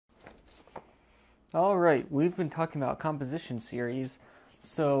Alright, we've been talking about composition series,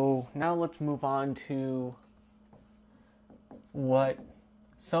 so now let's move on to what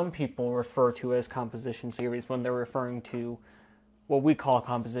some people refer to as composition series when they're referring to what we call a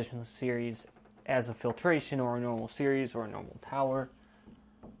composition series as a filtration or a normal series or a normal tower.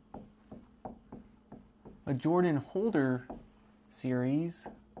 A JordanHolder series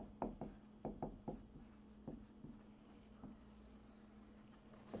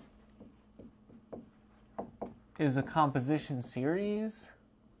is a composition series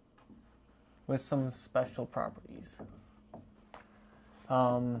with some special properties,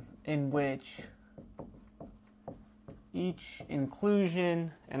 in which each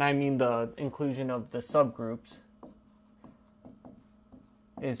inclusion, and I mean the inclusion of the subgroups,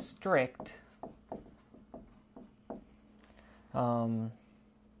 is strict,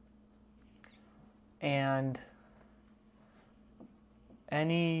 and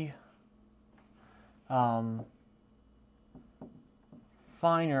any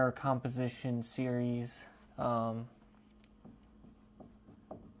finer composition series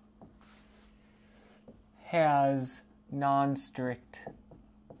has non-strict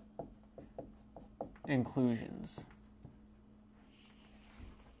inclusions.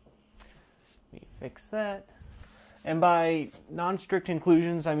 Let me fix that. And by non-strict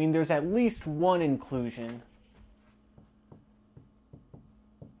inclusions, I mean there's at least one inclusion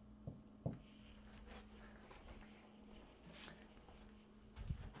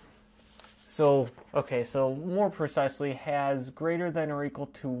So more precisely, has greater than or equal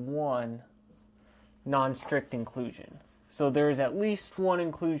to one non-strict inclusion. So there is at least one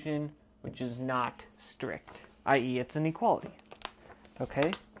inclusion which is not strict, i.e. it's an equality.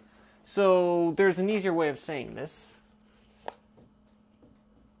 Okay? So there's an easier way of saying this.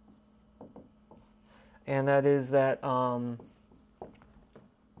 And that is that,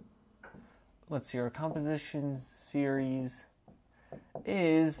 let's see, our composition series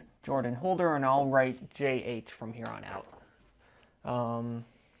is JordanHolder, and I'll write JH from here on out.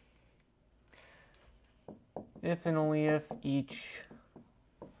 If and only if each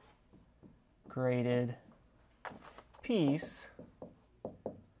graded piece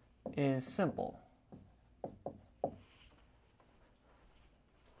is simple.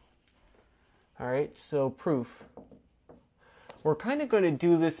 Alright, so proof. We're kind of going to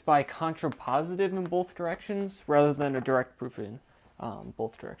do this by contrapositive in both directions rather than a direct proof in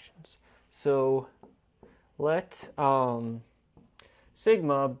both directions. So let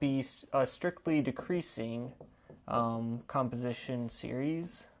sigma be a strictly decreasing composition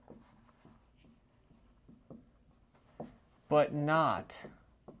series, but not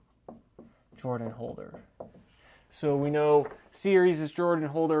JordanHolder. So we know series is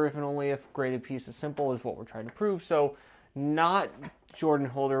JordanHolder if and only if graded piece is simple is what we're trying to prove. So not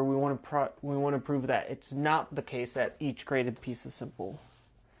JordanHolder, we want to prove that it's not the case that each graded piece is simple.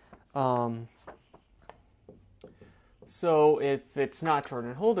 So if it's not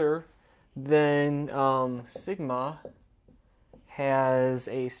JordanHolder, then sigma has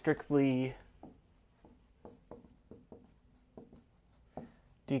a strictly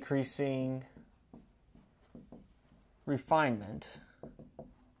decreasing refinement,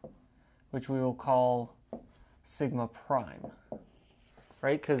 which we will call sigma prime,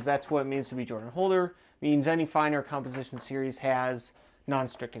 right? Because that's what it means to be JordanHolder. Means any finer composition series has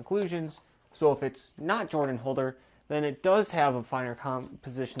non-strict inclusions. So if it's not JordanHolder, then it does have a finer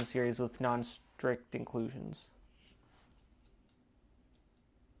composition series with non-strict inclusions.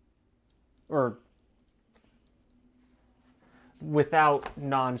 Or without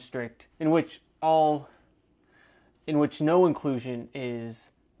non-strict, in which no inclusion is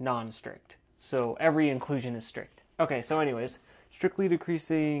non-strict. So every inclusion is strict. Okay, so anyways, strictly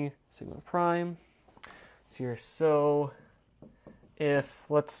decreasing sigma prime. So if,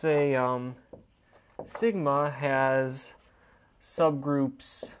 let's say, sigma has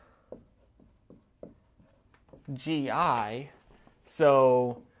subgroups GI,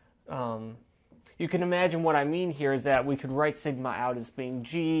 so you can imagine what I mean here is that we could write sigma out as being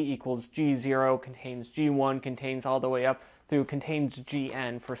G equals G0, contains G1, contains all the way up through contains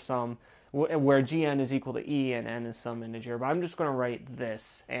Gn for some, where Gn is equal to E and n is some integer. But I'm just going to write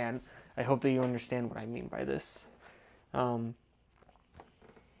this, and I hope that you understand what I mean by this.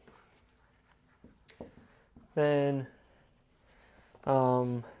 Then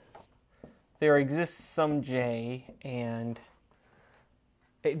there exists some J, and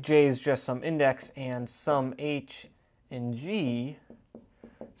J is just some index, and some H in G,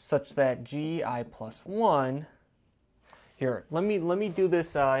 such that Gi plus 1. Here, let me do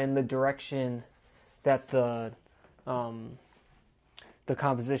this in the direction that the the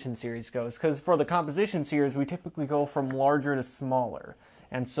composition series goes. Because for the composition series, we typically go from larger to smaller.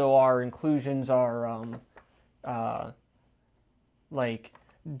 And so our inclusions are like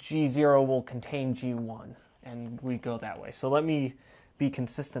G0 will contain G1. And we go that way. So let me be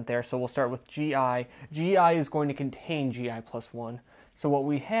consistent there. So we'll start with GI. GI is going to contain GI plus 1. So what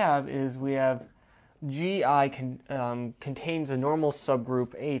we have is we have GI contains a normal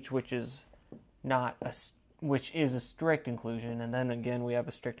subgroup H, which is a strict inclusion, and then again we have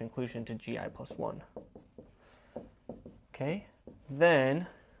a strict inclusion to GI plus 1. Okay, then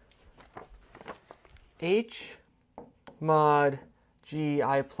H mod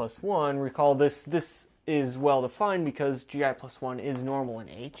GI plus 1. Recall this is well defined because GI plus 1 is normal in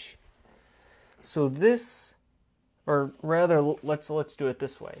H. So this, or rather, let's do it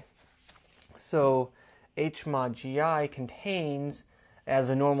this way. So H mod GI contains as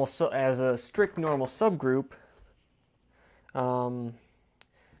a strict normal subgroup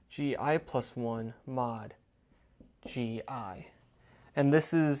GI plus 1 mod GI. And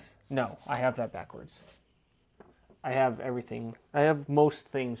this is, no, I have that backwards. I have most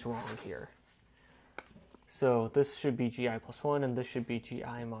things wrong here. So this should be GI plus 1 and this should be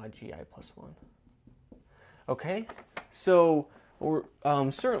GI mod GI plus 1. Okay, so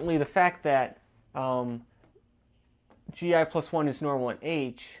certainly the fact that GI plus 1 is normal in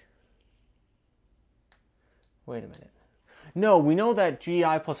H. Wait a minute. No, we know that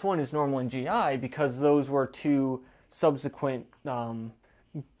GI plus 1 is normal in GI because those were two subsequent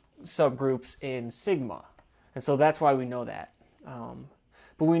subgroups in sigma. And so that's why we know that.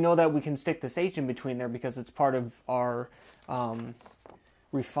 But we know that we can stick this H in between there because it's part of our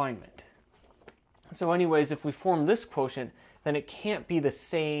refinement. So anyways, if we form this quotient, then it can't be the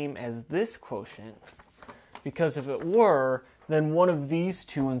same as this quotient, because if it were, then one of these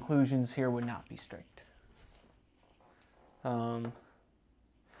two inclusions here would not be strict.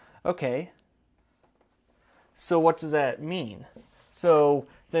 Okay, so what does that mean? So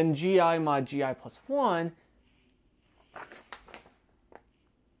then GI mod GI plus 1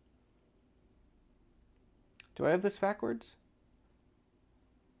 do I have this backwards?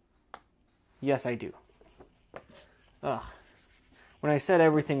 Yes, I do. Ugh. When I said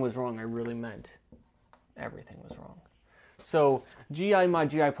everything was wrong, I really meant everything was wrong. So GI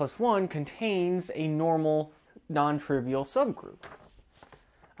mod GI plus 1 contains a normal non-trivial subgroup.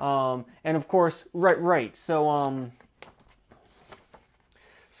 And of course, right. So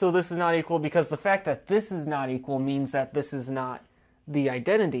this is not equal because the fact that this is not equal means that this is not the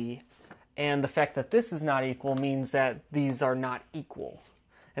identity, and the fact that this is not equal means that these are not equal.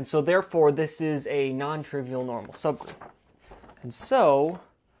 And so therefore, this is a non-trivial normal subgroup. And so,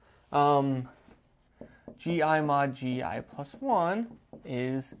 GI mod GI plus 1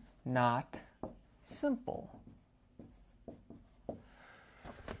 is not simple.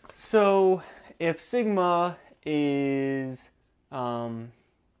 So if sigma is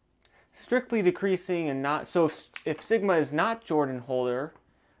strictly decreasing and not, so if sigma is not JordanHolder,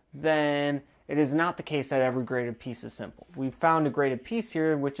 then it is not the case that every graded piece is simple. We've found a graded piece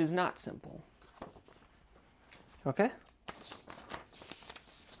here which is not simple. Okay?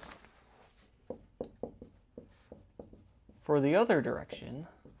 For the other direction,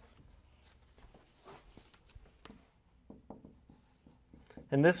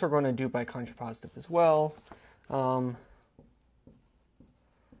 and this we're going to do by contrapositive as well.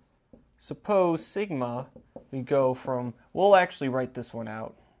 Suppose sigma, we go from, we'll actually write this one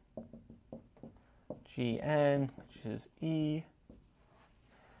out. Gn, which is E,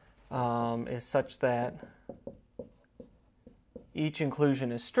 is such that each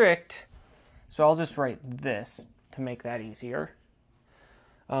inclusion is strict. So I'll just write this to make that easier.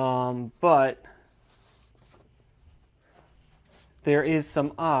 But there is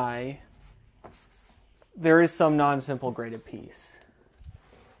some there is some non-simple graded piece.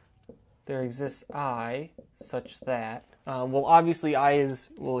 There exists I such that, well obviously I is,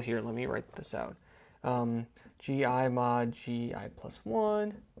 well here, let me write this out. GI mod GI plus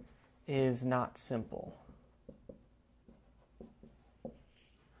 1 is not simple.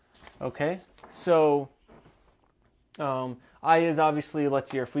 Okay, so I is obviously,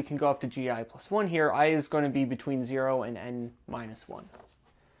 let's see here, if we can go up to GI plus 1 here, I is going to be between 0 and n minus 1.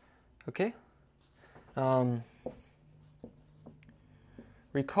 Okay?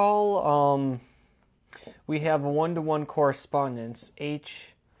 Recall we have a one-to-one correspondence,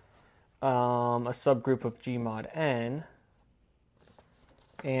 H, a subgroup of G mod n,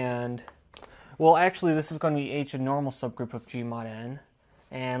 and, well actually this is going to be H, a normal subgroup of G mod n,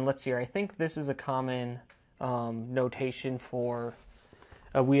 and let's see here, I think this is a common notation for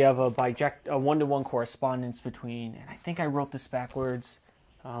we have a one-to-one correspondence between, and I think I wrote this backwards.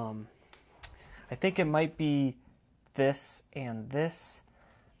 I think it might be this and this.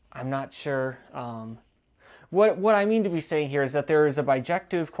 I'm not sure. What I mean to be saying here is that there is a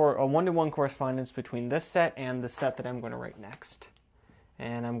one-to-one correspondence between this set and the set that I'm going to write next.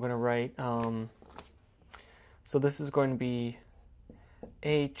 And I'm going to write, so this is going to be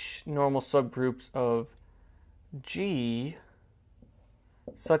H normal subgroups of G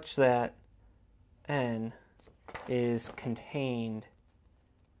such that N is contained.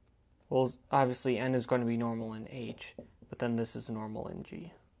 Well, obviously N is going to be normal in H, but then this is normal in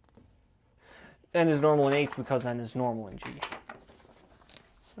G. N is normal in H because N is normal in G.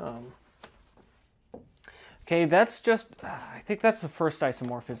 Okay, that's just, I think that's the first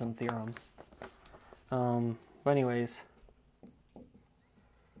isomorphism theorem. But anyways,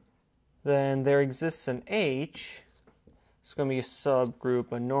 then there exists an H. It's going to be a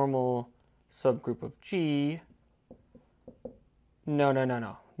subgroup, a normal subgroup of G. No.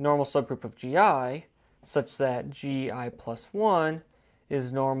 Normal subgroup of GI, such that GI plus 1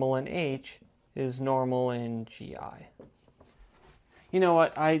 is normal in H, is normal in GI. You know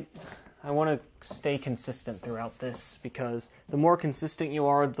what, I want to stay consistent throughout this, because the more consistent you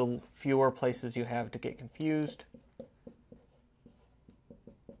are, the fewer places you have to get confused.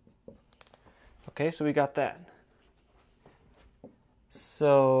 Okay, so we got that.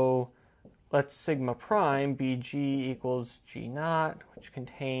 So let's sigma prime be G equals G naught, which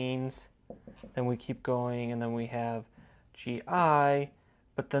contains, then we keep going, and then we have GI,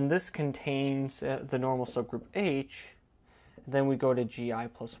 but then this contains the normal subgroup H, then we go to GI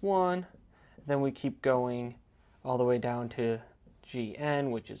plus 1, then we keep going all the way down to Gn,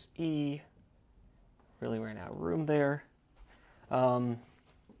 which is E, really ran out of room there,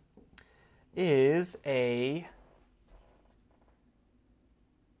 is a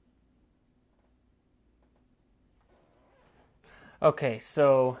okay,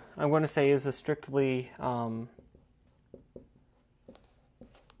 so I'm going to say is a strictly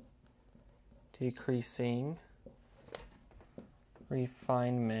decreasing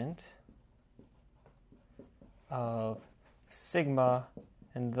refinement of sigma,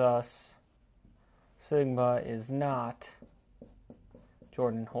 and thus sigma is not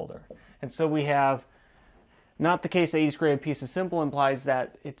JordanHolder. And so we have not the case that each graded piece is simple implies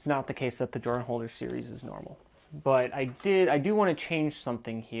that it's not the case that the JordanHolder series is normal. But I do want to change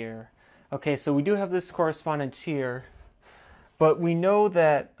something here. Okay, so we do have this correspondence here, but we know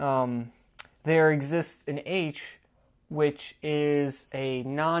that there exists an H which is a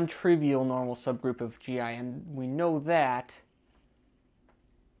non-trivial normal subgroup of GI, and we know that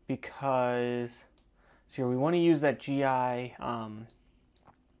because, so here we want to use that GI,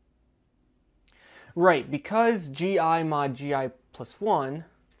 right, because GI mod GI plus 1,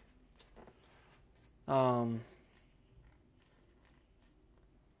 let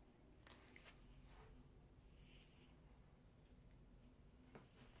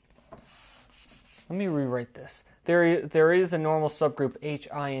me rewrite this. There is a normal subgroup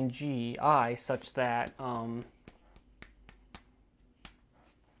HI and GI such that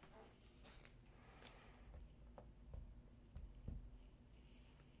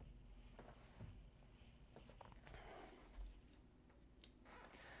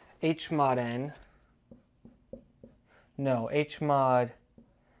H mod N, no, H mod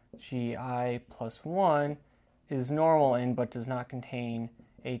GI plus 1 is normal in but does not contain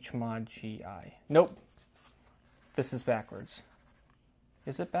H mod GI. Nope. This is backwards.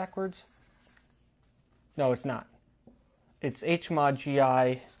 Is it backwards? No, it's not. It's H mod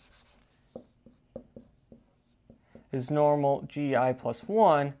GI is normal, GI plus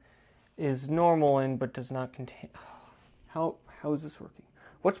 1 is normal in but does not contain... How is this working?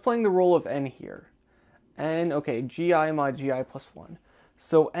 What's playing the role of N here? N, okay, GI mod GI plus 1.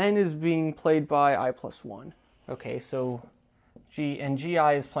 So N is being played by I plus 1. Okay, so G and GI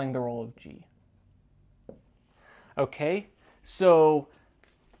is playing the role of G. Okay, so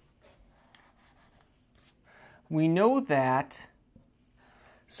we know that.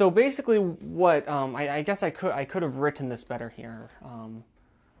 So basically, what I guess I could have written this better here,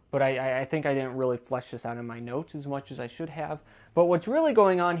 but I think I didn't really flesh this out in my notes as much as I should have. But what's really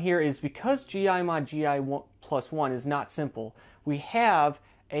going on here is because GI mod GI plus 1 is not simple, we have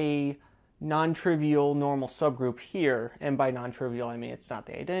a non-trivial normal subgroup here, and by non-trivial I mean it's not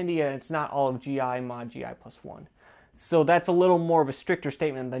the identity and it's not all of GI mod GI plus 1. So that's a little more of a stricter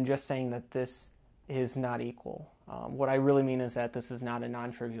statement than just saying that this is not equal. What I really mean is that this is not a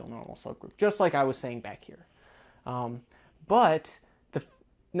non-trivial normal subgroup, just like I was saying back here. But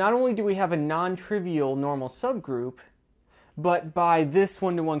not only do we have a non-trivial normal subgroup, but by this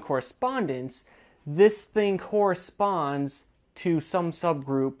one-to-one correspondence, this thing corresponds to some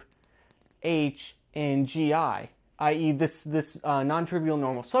subgroup H in GI, i.e. this non-trivial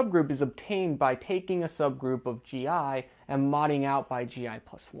normal subgroup is obtained by taking a subgroup of GI and modding out by GI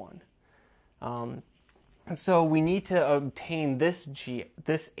plus 1. And so we need to obtain this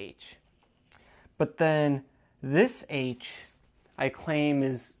H. But then this H, I claim,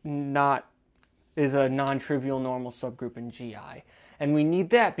 is a non-trivial normal subgroup in GI. And we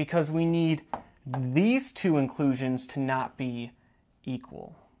need that because we need these two inclusions to not be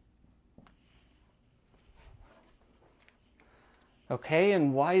equal. Okay,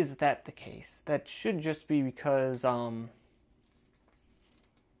 and why is that the case? That should just be because,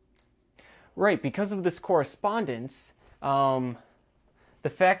 right, because of this correspondence, the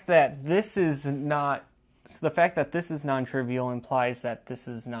fact that this is non-trivial implies that this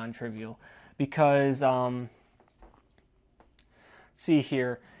is non-trivial. Because, see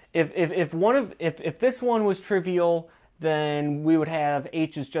here, if this one was trivial, then we would have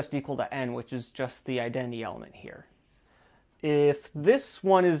H is just equal to N, which is just the identity element here. If this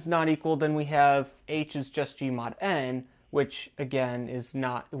one is not equal, then we have H is just G mod N, which again is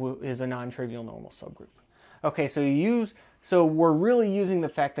a non-trivial normal subgroup. Okay, so we're really using the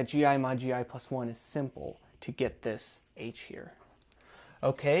fact that GI mod GI plus 1 is simple to get this H here.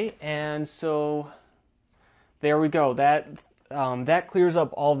 Okay, and so there we go. That clears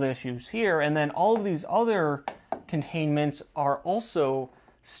up all the issues here, and then all of these other containments are also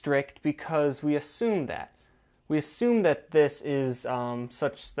strict because we assume that. We assume that this is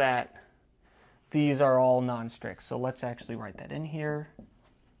such that these are all non-strict. So let's actually write that in here.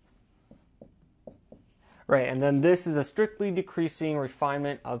 Right, and then this is a strictly decreasing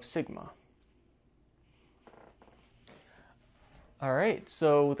refinement of sigma. All right,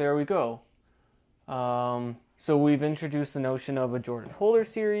 so there we go. So we've introduced the notion of a JordanHolder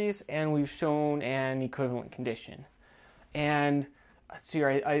series, and we've shown an equivalent condition. And let's see,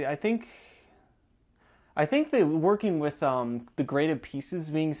 I think that working with the graded pieces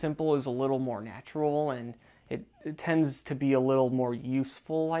being simple is a little more natural, and it tends to be a little more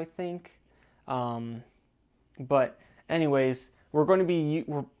useful, I think. But anyways, we're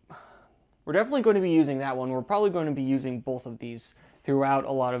definitely going to be using that one. We're probably going to be using both of these throughout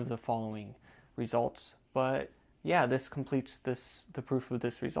a lot of the following results. But yeah, this completes the proof of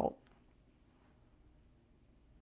this result.